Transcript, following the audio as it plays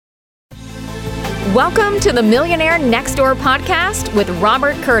Welcome to the Millionaire Next Door podcast with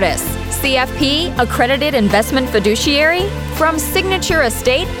Robert Curtis, CFP Accredited Investment Fiduciary from Signature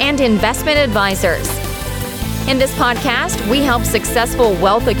Estate and Investment Advisors. In this podcast, we help successful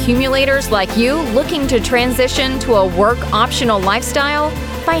wealth accumulators like you looking to transition to a work-optional lifestyle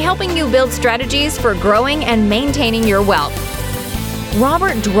by helping you build strategies for growing and maintaining your wealth.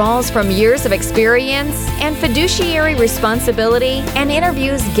 Robert draws from years of experience and fiduciary responsibility and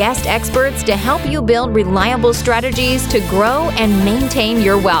interviews guest experts to help you build reliable strategies to grow and maintain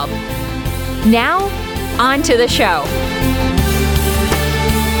your wealth. Now, on to the show.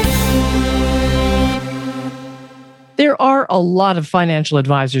 There are a lot of financial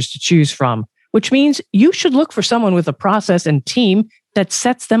advisors to choose from, which means you should look for someone with a process and team that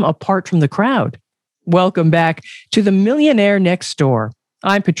sets them apart from the crowd. Welcome back to the Millionaire Next Door.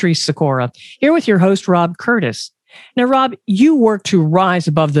 I'm Patrice Sikora, here with your host, Rob Curtis. Now, Rob, you work to rise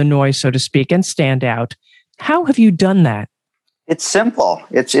above the noise, so to speak, and stand out. How have you done that? It's simple.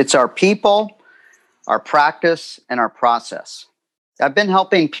 It's our people, our practice, and our process. I've been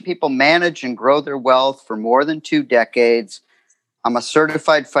helping people manage and grow their wealth for more than 2 decades. I'm a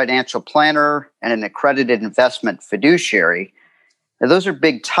certified financial planner and an accredited investment fiduciary. Now, those are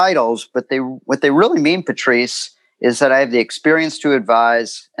big titles, but what they really mean, Patrice, is that I have the experience to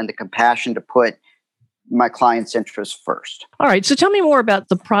advise and the compassion to put my clients' interests first. All right. So tell me more about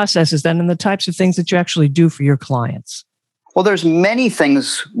the processes then and the types of things that you actually do for your clients. Well, there's many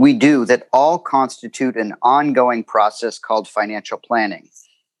things we do that all constitute an ongoing process called financial planning.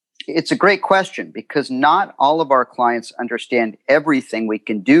 It's a great question because not all of our clients understand everything we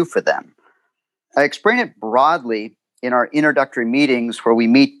can do for them. I explain it broadly in our introductory meetings where we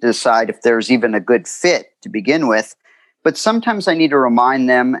meet to decide if there's even a good fit to begin with. But sometimes I need to remind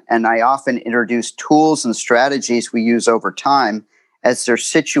them, and I often introduce tools and strategies we use over time as their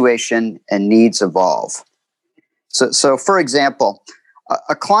situation and needs evolve. So for example,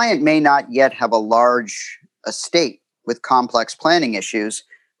 a client may not yet have a large estate with complex planning issues,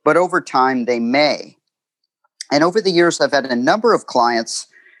 but over time they may. And over the years, I've had a number of clients,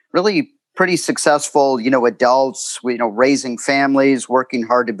 really pretty successful, adults, raising families, working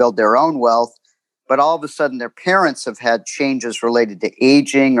hard to build their own wealth. But all of a sudden, their parents have had changes related to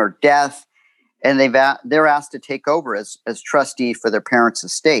aging or death, and they're asked to take over as trustee for their parents'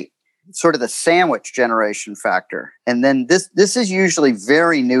 estate. Sort of the sandwich generation factor. And then this is usually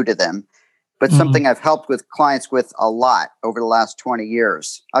very new to them, but something I've helped with clients with a lot over the last 20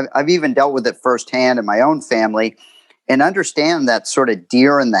 years. I've even dealt with it firsthand in my own family and understand that sort of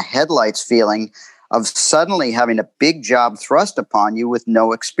deer in the headlights feeling of suddenly having a big job thrust upon you with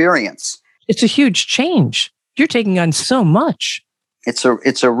no experience. It's a huge change. You're taking on so much. It's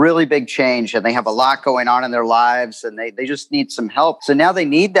a really big change, and they have a lot going on in their lives, and they just need some help. So now they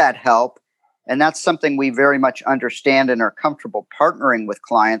need that help, and that's something we very much understand and are comfortable partnering with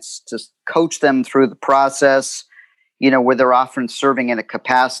clients to coach them through the process, where they're often serving in a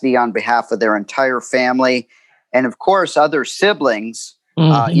capacity on behalf of their entire family, and of course, other siblings,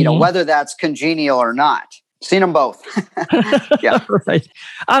 whether that's congenial or not. Seen them both. Yeah. Right.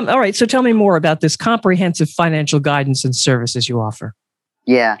 All right. So tell me more about this comprehensive financial guidance and services you offer.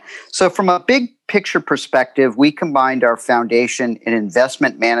 Yeah. So from a big picture perspective, we combined our foundation in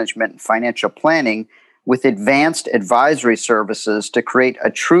investment management and financial planning with advanced advisory services to create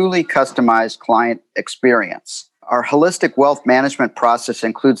a truly customized client experience. Our holistic wealth management process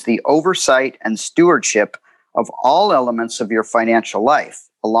includes the oversight and stewardship of all elements of your financial life.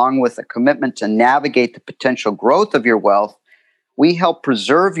 Along with a commitment to navigate the potential growth of your wealth, we help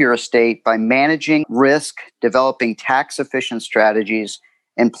preserve your estate by managing risk, developing tax-efficient strategies,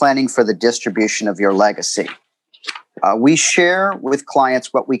 and planning for the distribution of your legacy. We share with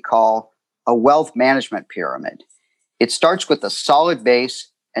clients what we call a wealth management pyramid. It starts with a solid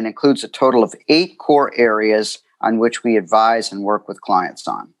base and includes a total of 8 core areas on which we advise and work with clients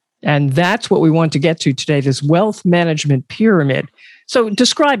on. And that's what we want to get to today, this wealth management pyramid. So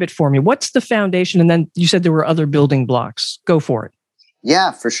describe it for me. What's the foundation? And then you said there were other building blocks. Go for it.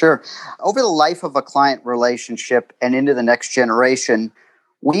 Yeah, for sure. Over the life of a client relationship and into the next generation,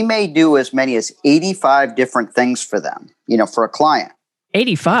 we may do as many as 85 different things for them, for a client.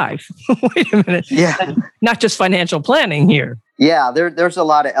 85? Wait a minute. Yeah. Not just financial planning here. Yeah, there's a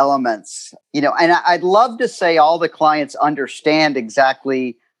lot of elements, and I'd love to say all the clients understand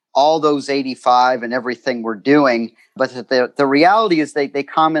exactly all those 85 and everything we're doing. But the reality is they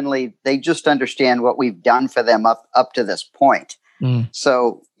just understand what we've done for them up to this point.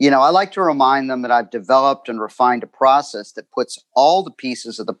 So, I like to remind them that I've developed and refined a process that puts all the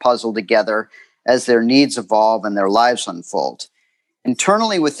pieces of the puzzle together as their needs evolve and their lives unfold.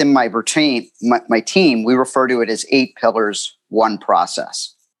 Internally within my team, we refer to it as 8 pillars, 1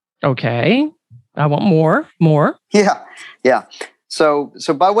 process. Okay. I want more. Yeah. So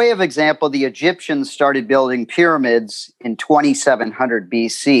by way of example, the Egyptians started building pyramids in 2700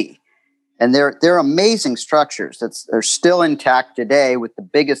 BC. And they're amazing structures they're still intact today, with the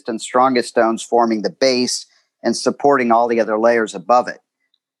biggest and strongest stones forming the base and supporting all the other layers above it.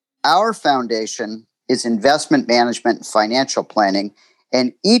 Our foundation is investment management and financial planning,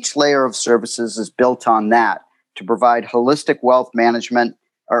 and each layer of services is built on that to provide holistic wealth management,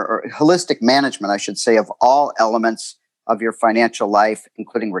 or holistic management, I should say, of all elements of your financial life,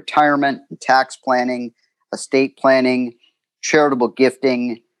 including retirement and tax planning, estate planning, charitable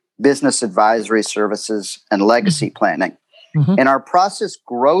gifting, business advisory services, and legacy planning. Mm-hmm. And our process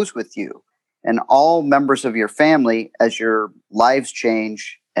grows with you and all members of your family as your lives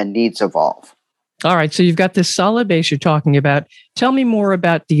change and needs evolve. All right. So you've got this solid base you're talking about. Tell me more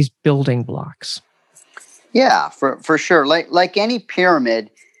about these building blocks. Yeah, for sure. Like any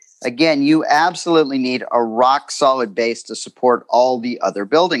pyramid, again, you absolutely need a rock solid base to support all the other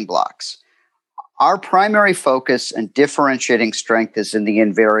building blocks. Our primary focus and differentiating strength is in the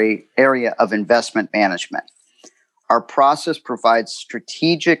area of investment management. Our process provides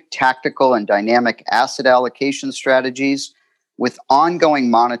strategic, tactical, and dynamic asset allocation strategies with ongoing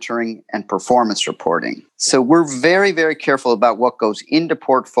monitoring and performance reporting. So we're very, very careful about what goes into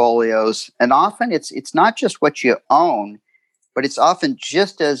portfolios. And often it's not just what you own, but it's often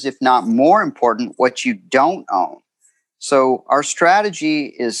just as, if not more important, what you don't own. So our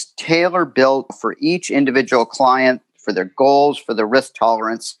strategy is tailor-built for each individual client, for their goals, for their risk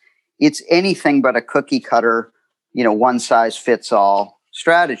tolerance. It's anything but a cookie-cutter, one-size-fits-all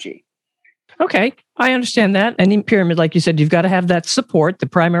strategy. Okay, I understand that. And in pyramid, like you said, you've got to have that support, the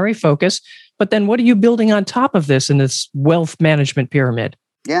primary focus. But then what are you building on top of this in this wealth management pyramid?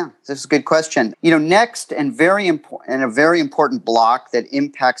 Yeah, this is a good question. Next and a very important block that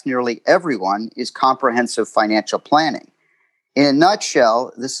impacts nearly everyone is comprehensive financial planning. In a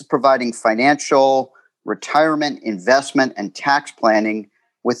nutshell, this is providing financial, retirement, investment, and tax planning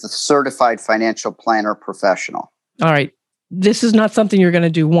with a certified financial planner professional. All right. This is not something you're going to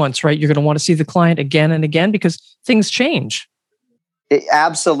do once, right? You're going to want to see the client again and again because things change.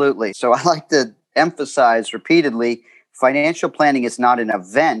 Absolutely. So I like to emphasize repeatedly, financial planning is not an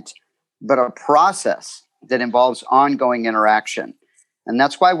event, but a process that involves ongoing interaction. And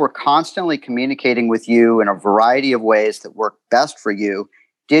that's why we're constantly communicating with you in a variety of ways that work best for you,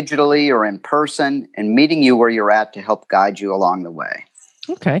 digitally or in person, and meeting you where you're at to help guide you along the way.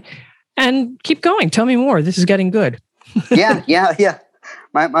 Okay. And keep going. Tell me more. This is getting good. Yeah.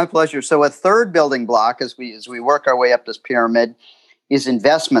 My pleasure. So a third building block as we work our way up this pyramid is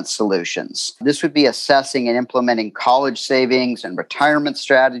investment solutions. This would be assessing and implementing college savings and retirement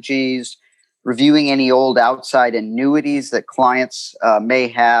strategies, reviewing any old outside annuities that clients may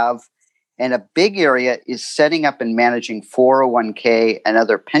have. And a big area is setting up and managing 401k and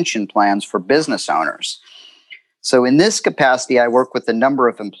other pension plans for business owners. So in this capacity, I work with a number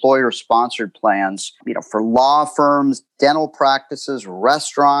of employer-sponsored plans, for law firms, dental practices,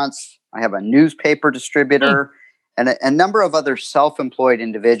 restaurants. I have a newspaper distributor and a number of other self-employed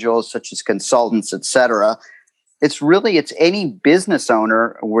individuals, such as consultants, et cetera. It's any business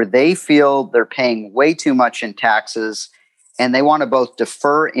owner where they feel they're paying way too much in taxes and they want to both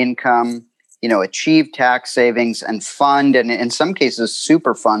defer income, achieve tax savings and fund, and in some cases,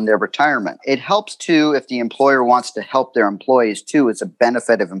 super fund their retirement. It helps too if the employer wants to help their employees too as a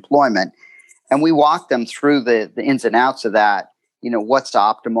benefit of employment. And we walk them through the ins and outs of that, what's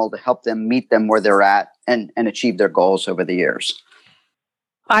optimal to help them meet them where they're at and achieve their goals over the years.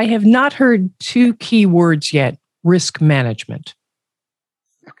 I have not heard 2 key words yet: risk management.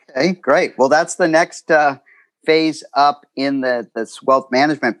 Okay, great. Well, that's the next phase up in this wealth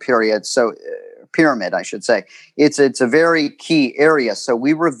management period. So pyramid, I should say. It's a very key area. So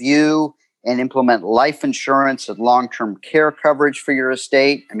we review and implement life insurance and long-term care coverage for your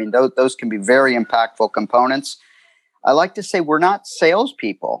estate. I mean, those can be very impactful components. I like to say we're not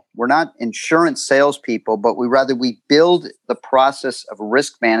salespeople. We're not insurance salespeople, but we build the process of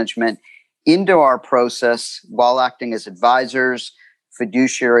risk management into our process while acting as advisors,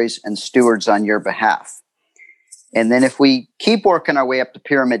 fiduciaries, and stewards on your behalf. And then if we keep working our way up the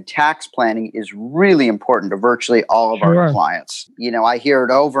pyramid, tax planning is really important to virtually all of our clients. I hear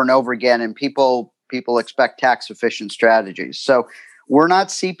it over and over again, and people expect tax efficient strategies. So we're not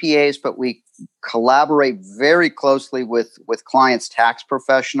CPAs, but we collaborate very closely with clients' tax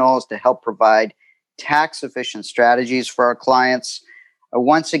professionals to help provide tax efficient strategies for our clients.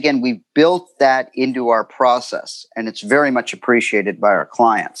 once again, we've built that into our process, and it's very much appreciated by our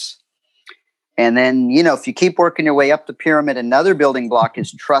clients. And then, if you keep working your way up the pyramid, another building block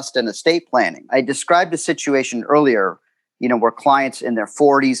is trust and estate planning. I described a situation earlier, where clients in their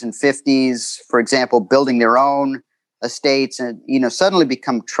 40s and 50s, for example, building their own estates and, suddenly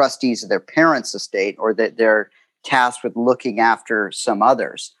become trustees of their parents' estate, or that they're tasked with looking after some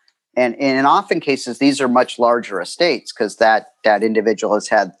others. And in often cases, these are much larger estates because that individual has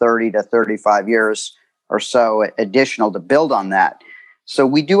had 30 to 35 years or so additional to build on that. So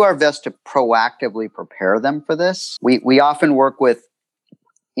we do our best to proactively prepare them for this. We often work with,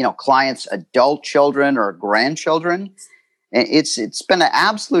 clients' adult children or grandchildren. And it's been an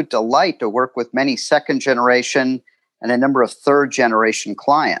absolute delight to work with many second generation and a number of third generation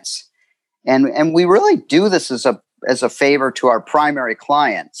clients. And we really do this as a favor to our primary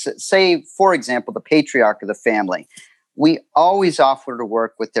clients. Say, for example, the patriarch of the family. We always offer to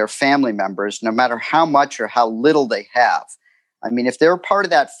work with their family members, no matter how much or how little they have. I mean, if they're part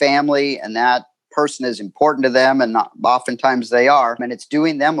of that family and that person is important to them, and oftentimes they are, and it's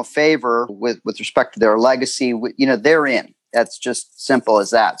doing them a favor with respect to their legacy, they're in. That's just simple as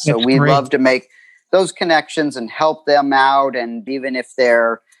that. So we love to make those connections and help them out. And even if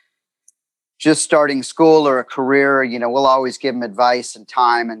they're just starting school or a career, we'll always give them advice and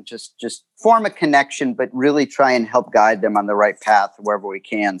time and just form a connection, but really try and help guide them on the right path wherever we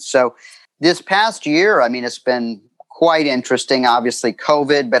can. So this past year, it's been quite interesting. Obviously,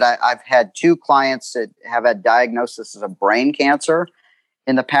 COVID, but I've had 2 clients that have had diagnosis of brain cancer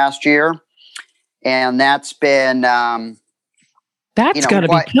in the past year. And that's been... that's got to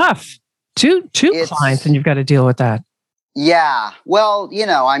be tough. Two clients, and you've got to deal with that. Yeah. Well,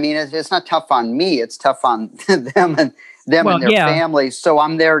 it's not tough on me. It's tough on them and their families. So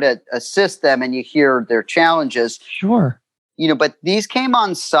I'm there to assist them, and you hear their challenges. Sure. But these came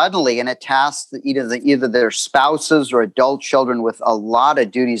on suddenly, and it tasked either their spouses or adult children with a lot of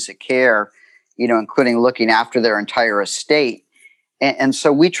duties of care, including looking after their entire estate. And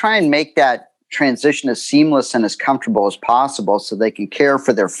so we try and make that transition as seamless and as comfortable as possible so they can care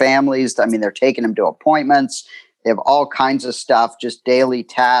for their families. They're taking them to appointments. They have all kinds of stuff. Just daily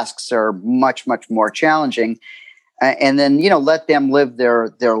tasks are much, much more challenging. And then, let them live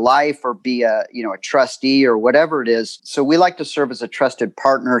their life or be a trustee or whatever it is. So we like to serve as a trusted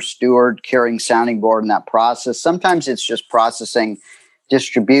partner, steward, caring sounding board in that process. Sometimes it's just processing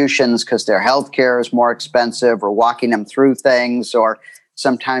distributions because their healthcare is more expensive, or walking them through things. Or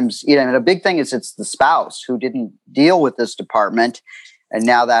sometimes, and a big thing is it's the spouse who didn't deal with this department. And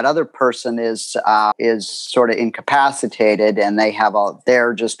now that other person is sort of incapacitated, and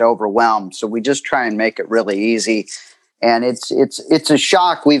they're just overwhelmed. So we just try and make it really easy. And it's a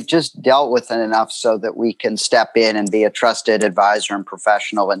shock. We've just dealt with it enough so that we can step in and be a trusted advisor and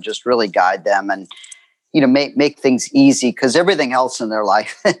professional and just really guide them and, make things easy, because everything else in their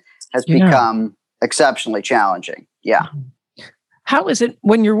life has become exceptionally challenging. Yeah. How is it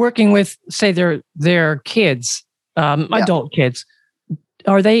when you're working with, say, their kids, adult kids?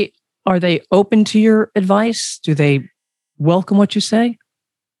 Are they open to your advice? Do they welcome what you say?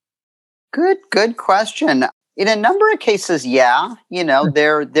 Good question. In a number of cases, yeah.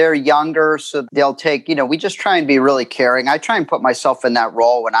 They're younger, so they'll take. We just try and be really caring. I try and put myself in that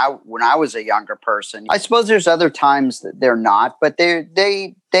role when I was a younger person. I suppose there's other times that they're not, but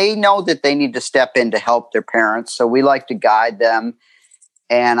they know that they need to step in to help their parents. So we like to guide them.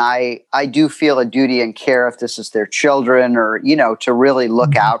 And I do feel a duty and care if this is their children, or, to really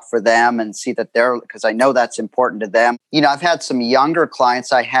look out for them and see that because I know that's important to them. I've had some younger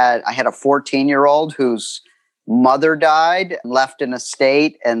clients. I had a 14-year-old whose mother died, left an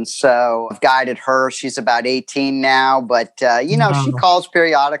estate. And so I've guided her. She's about 18 now, but, she calls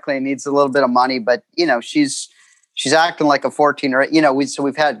periodically and needs a little bit of money, but, she's acting like a 14 or, so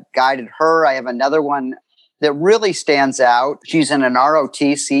we've guided her. I have another one that really stands out. She's in an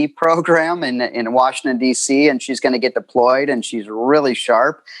ROTC program in Washington, D.C., and she's going to get deployed, and she's really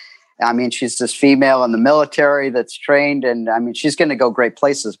sharp. She's this female in the military that's trained, and she's going to go great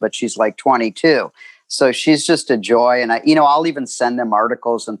places, but she's like 22. So she's just a joy. And I'll even send them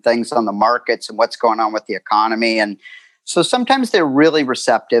articles and things on the markets and what's going on with the economy. And so sometimes they're really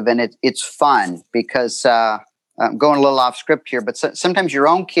receptive, and it's fun because, I'm going a little off script here, but sometimes your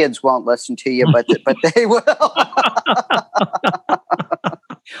own kids won't listen to you, but they will.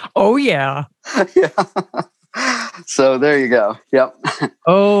 Oh, yeah. Yeah. So there you go. Yep.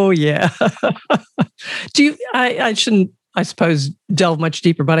 Oh, yeah. I shouldn't, I suppose, delve much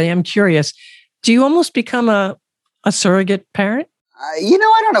deeper, but I am curious. Do you almost become a surrogate parent? I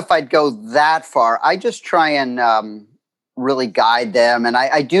don't know if I'd go that far. I just try and really guide them. And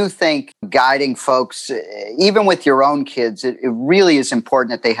I do think guiding folks, even with your own kids, it really is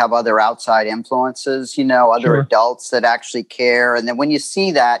important that they have other outside influences, other adults that actually care. And then when you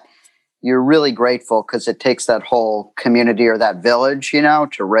see that, you're really grateful because it takes that whole community or that village,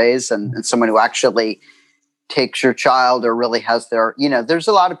 to raise and someone who actually takes your child or really has their, there's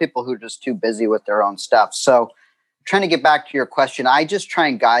a lot of people who are just too busy with their own stuff. So trying to get back to your question, I just try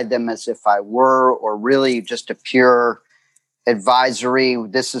and guide them as if I were, or really just a pure advisory.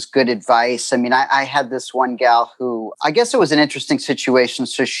 This is good advice. I mean, I had this one gal who, I guess it was an interesting situation.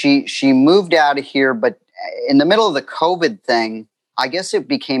 So she moved out of here, but in the middle of the COVID thing, I guess it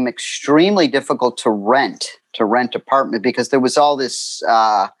became extremely difficult to rent apartment because there was all this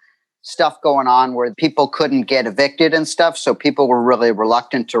stuff going on where people couldn't get evicted and stuff. So people were really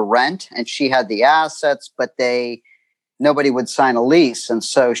reluctant to rent, and she had the assets, but nobody would sign a lease. And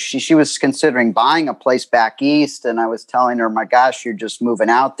so she was considering buying a place back east. And I was telling her, my gosh, you're just moving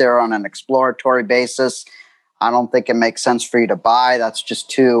out there on an exploratory basis. I don't think it makes sense for you to buy. That's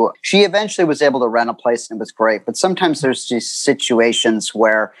just too. She eventually was able to rent a place and it was great. But sometimes there's these situations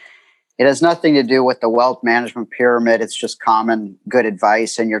where it has nothing to do with the wealth management pyramid. It's just common good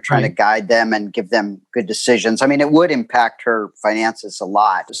advice, and you're trying to guide them and give them good decisions. I mean, it would impact her finances a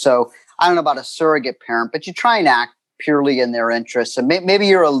lot. So I don't know about a surrogate parent, but you try and act purely in their interests. And maybe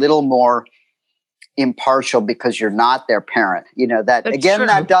you're a little more impartial because you're not their parent. That's again, true.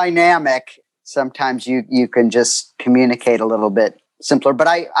 That dynamic, sometimes you can just communicate a little bit simpler. But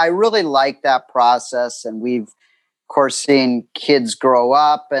I really like that process. And we've, of course, seen kids grow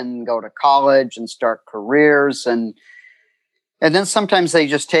up and go to college and start careers. And then sometimes they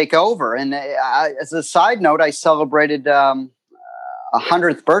just take over. And as a side note, I celebrated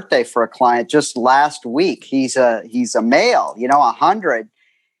 100th birthday for a client just last week. He's a male, 100.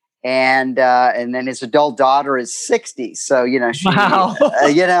 And then his adult daughter is 60. So, wow.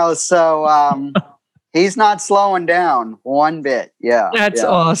 So he's not slowing down one bit. Yeah. That's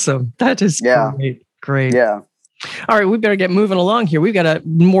awesome. That is great. Yeah. All right. We better get moving along here. We've got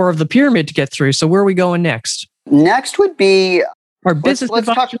more of the pyramid to get through. So where are we going next? Next would be our business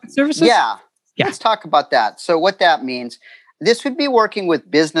advisory services. Yeah. Let's talk about that. So what that means, this would be working with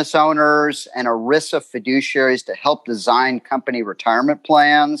business owners and ERISA fiduciaries to help design company retirement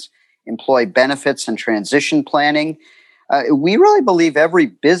plans, employee benefits, and transition planning. We really believe every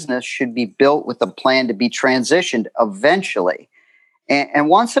business should be built with a plan to be transitioned eventually. And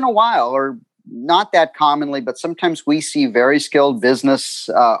once in a while, or not that commonly, but sometimes we see very skilled business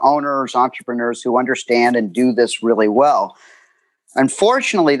owners, entrepreneurs who understand and do this really well.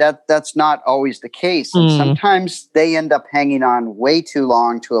 Unfortunately, that's not always the case. And sometimes they end up hanging on way too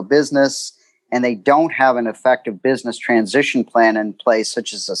long to a business, and they don't have an effective business transition plan in place,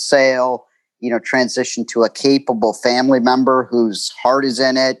 such as a sale, transition to a capable family member whose heart is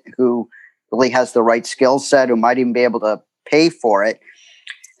in it, who really has the right skill set, who might even be able to pay for it.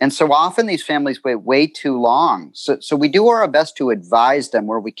 And so often these families wait way too long. So we do our best to advise them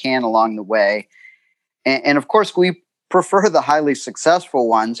where we can along the way. And of course, we prefer the highly successful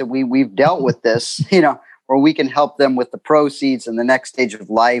ones. And we've dealt with this, where we can help them with the proceeds and the next stage of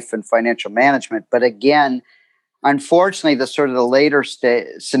life and financial management. But again, unfortunately, the later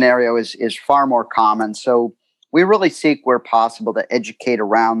scenario is far more common. So we really seek where possible to educate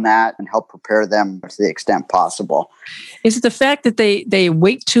around that and help prepare them to the extent possible. Is it the fact that they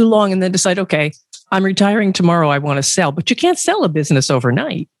wait too long and then decide, okay, I'm retiring tomorrow, I want to sell, but you can't sell a business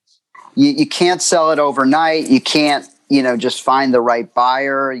overnight. You can't sell it overnight. You can't, just find the right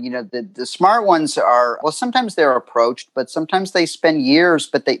buyer. The smart ones are, well, sometimes they're approached, but sometimes they spend years,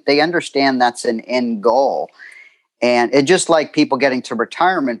 but they understand that's an end goal. And it just like people getting to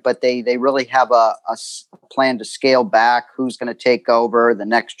retirement, but they really have a plan to scale back, who's going to take over the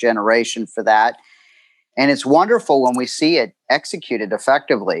next generation for that. And it's wonderful when we see it executed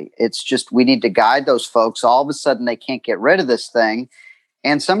effectively. It's just we need to guide those folks. All of a sudden, they can't get rid of this thing.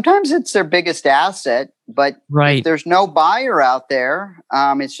 And sometimes it's their biggest asset, but if there's no buyer out there,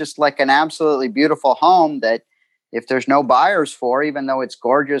 it's just like an absolutely beautiful home that if there's no buyers for, even though it's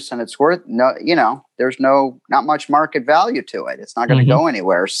gorgeous and it's worth there's not much market value to it. It's not going to go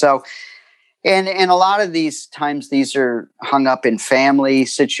anywhere. So, and a lot of these times, these are hung up in family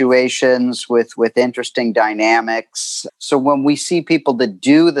situations with interesting dynamics. So when we see people that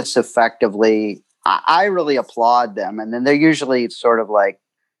do this effectively, I really applaud them. And then they're usually sort of like,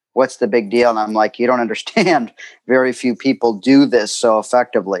 what's the big deal? And I'm like, you don't understand. Very few people do this so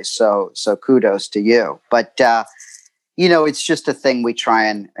effectively. So kudos to you. But it's just a thing we try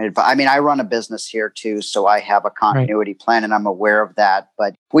and advise. I mean, I run a business here too, so I have a continuity plan and I'm aware of that.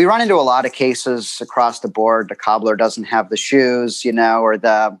 But we run into a lot of cases across the board. The cobbler doesn't have the shoes, or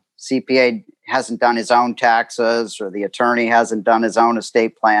the CPA hasn't done his own taxes, or the attorney hasn't done his own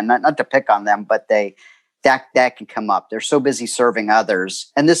estate plan. Not to pick on them, but that can come up. They're so busy serving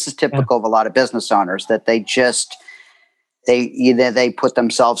others. And this is typical of a lot of business owners, that they put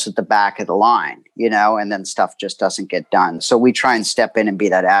themselves at the back of the line, and then stuff just doesn't get done. So we try and step in and be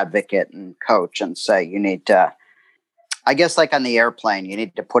that advocate and coach and say, you need to, I guess like on the airplane, you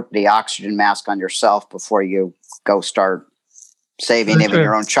need to put the oxygen mask on yourself before you go start saving even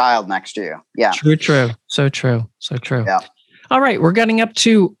your own child next to you. Yeah. True. So true. Yeah. All right. We're getting up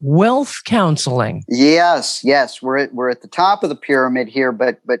to wealth counseling. Yes. We're at the top of the pyramid here,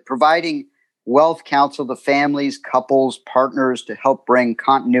 but providing wealth counsel to families, couples, partners to help bring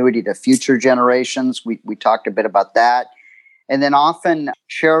continuity to future generations. We talked a bit about that. And then often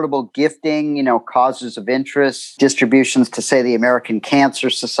charitable gifting, causes of interest, distributions to, say, the American Cancer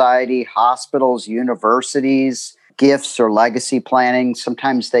Society, hospitals, universities, gifts or legacy planning.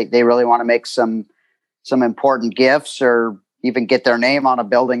 Sometimes they really want to make some important gifts or even get their name on a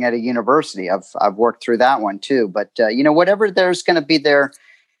building at a university. I've worked through that one too. But, whatever there's going to be their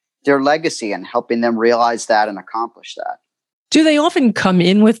legacy and helping them realize that and accomplish that. Do they often come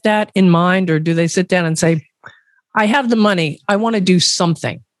in with that in mind, or do they sit down and say, I have the money, I want to do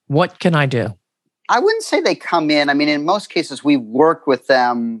something. What can I do? I wouldn't say they come in. I mean, in most cases, we've worked with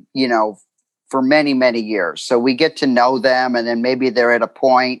them, for many, many years. So we get to know them, and then maybe they're at a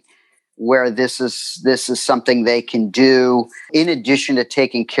point where this is something they can do in addition to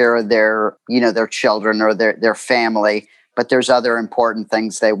taking care of their children or their family. But there's other important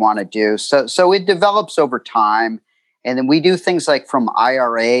things they want to do. So it develops over time. And then we do things like from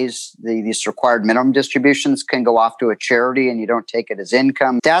IRAs, these required minimum distributions can go off to a charity and you don't take it as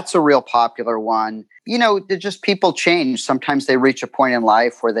income. That's a real popular one. Just people change. Sometimes they reach a point in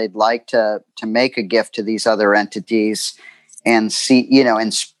life where they'd like to make a gift to these other entities and see,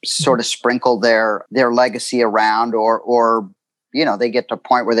 and sort of sprinkle their legacy around, or they get to a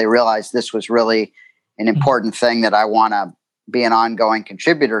point where they realize this was really an important thing that I want to be an ongoing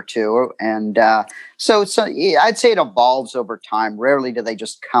contributor to. And so I'd say it evolves over time. Rarely do they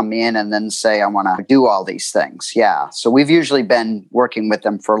just come in and then say, I want to do all these things. Yeah. So we've usually been working with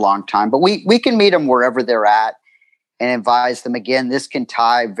them for a long time, but we can meet them wherever they're at and advise them. Again, this can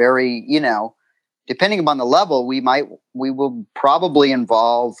tie very, depending upon the level, we will probably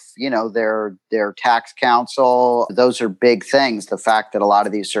involve, their tax counsel. Those are big things. The fact that a lot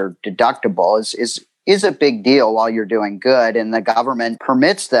of these are deductible is a big deal while you're doing good, and the government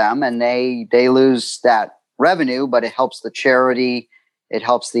permits them, and they lose that revenue, but it helps the charity, it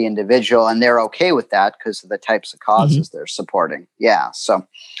helps the individual, and they're okay with that because of the types of causes they're supporting. Yeah, so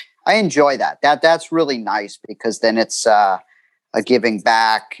I enjoy that. That's really nice because then it's a giving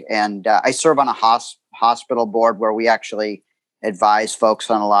back, and I serve on a hospital board where we actually advise folks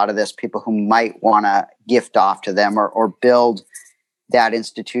on a lot of this, people who might want to gift off to them or build that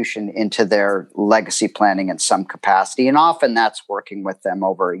institution into their legacy planning in some capacity. And often that's working with them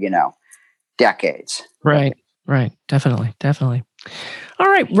over, decades. Right. Definitely. All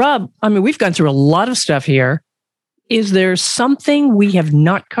right, Rob, I mean, we've gone through a lot of stuff here. Is there something we have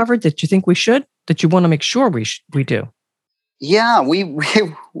not covered that you think we should, that you want to make sure we do? Yeah,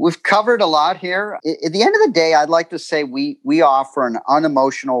 we've covered a lot here. At the end of the day, I'd like to say we offer an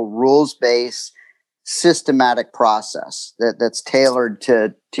unemotional, rules-based, systematic process that's tailored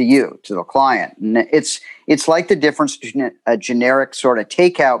to you, to the client. And it's like the difference between a generic sort of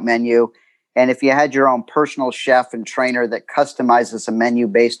takeout menu and if you had your own personal chef and trainer that customizes a menu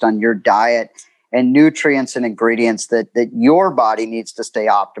based on your diet and nutrients and ingredients that your body needs to stay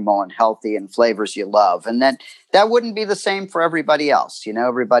optimal and healthy and flavors you love. And that wouldn't be the same for everybody else.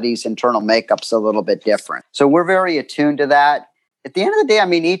 Everybody's internal makeup's a little bit different. So we're very attuned to that. At the end of the day, I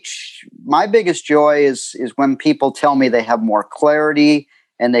mean, my biggest joy is when people tell me they have more clarity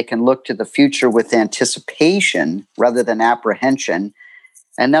and they can look to the future with anticipation rather than apprehension.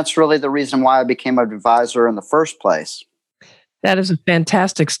 And that's really the reason why I became an advisor in the first place. That is a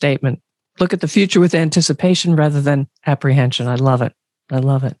fantastic statement. Look at the future with anticipation rather than apprehension. I love it.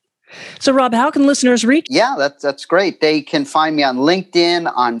 So, Rob, how can listeners reach? Yeah, that's great. They can find me on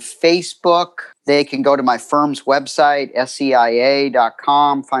LinkedIn, on Facebook. They can go to my firm's website,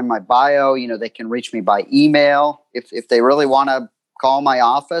 seia.com, find my bio. They can reach me by email. If they really want to call my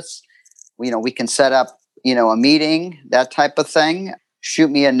office, we can set up, a meeting, that type of thing.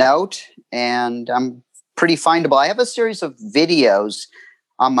 Shoot me a note, and I'm pretty findable. I have a series of videos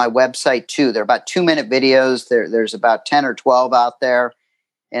on my website too. They're about 2-minute videos. There's about 10 or 12 out there.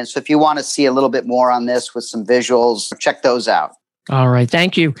 And so if you want to see a little bit more on this with some visuals, check those out. All right.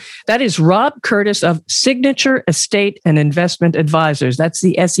 Thank you. That is Rob Curtis of Signature Estate and Investment Advisors. That's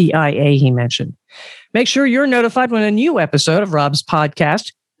the SEIA he mentioned. Make sure you're notified when a new episode of Rob's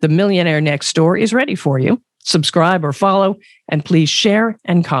podcast, The Millionaire Next Door, is ready for you. Subscribe or follow, and please share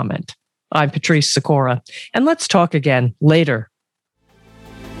and comment. I'm Patrice Sikora, and let's talk again later.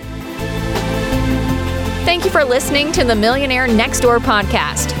 Thank you for listening to the Millionaire Next Door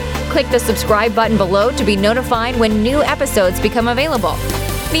podcast. Click the subscribe button below to be notified when new episodes become available.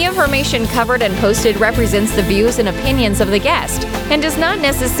 The information covered and posted represents the views and opinions of the guest and does not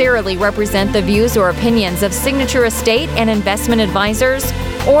necessarily represent the views or opinions of Signature Estate and Investment Advisors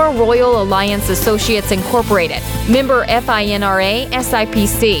or Royal Alliance Associates Incorporated, member FINRA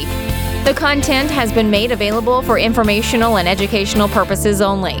SIPC. The content has been made available for informational and educational purposes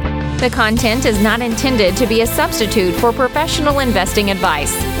only. The content is not intended to be a substitute for professional investing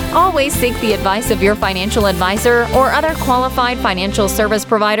advice. Always seek the advice of your financial advisor or other qualified financial service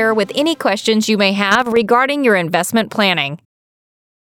provider with any questions you may have regarding your investment planning.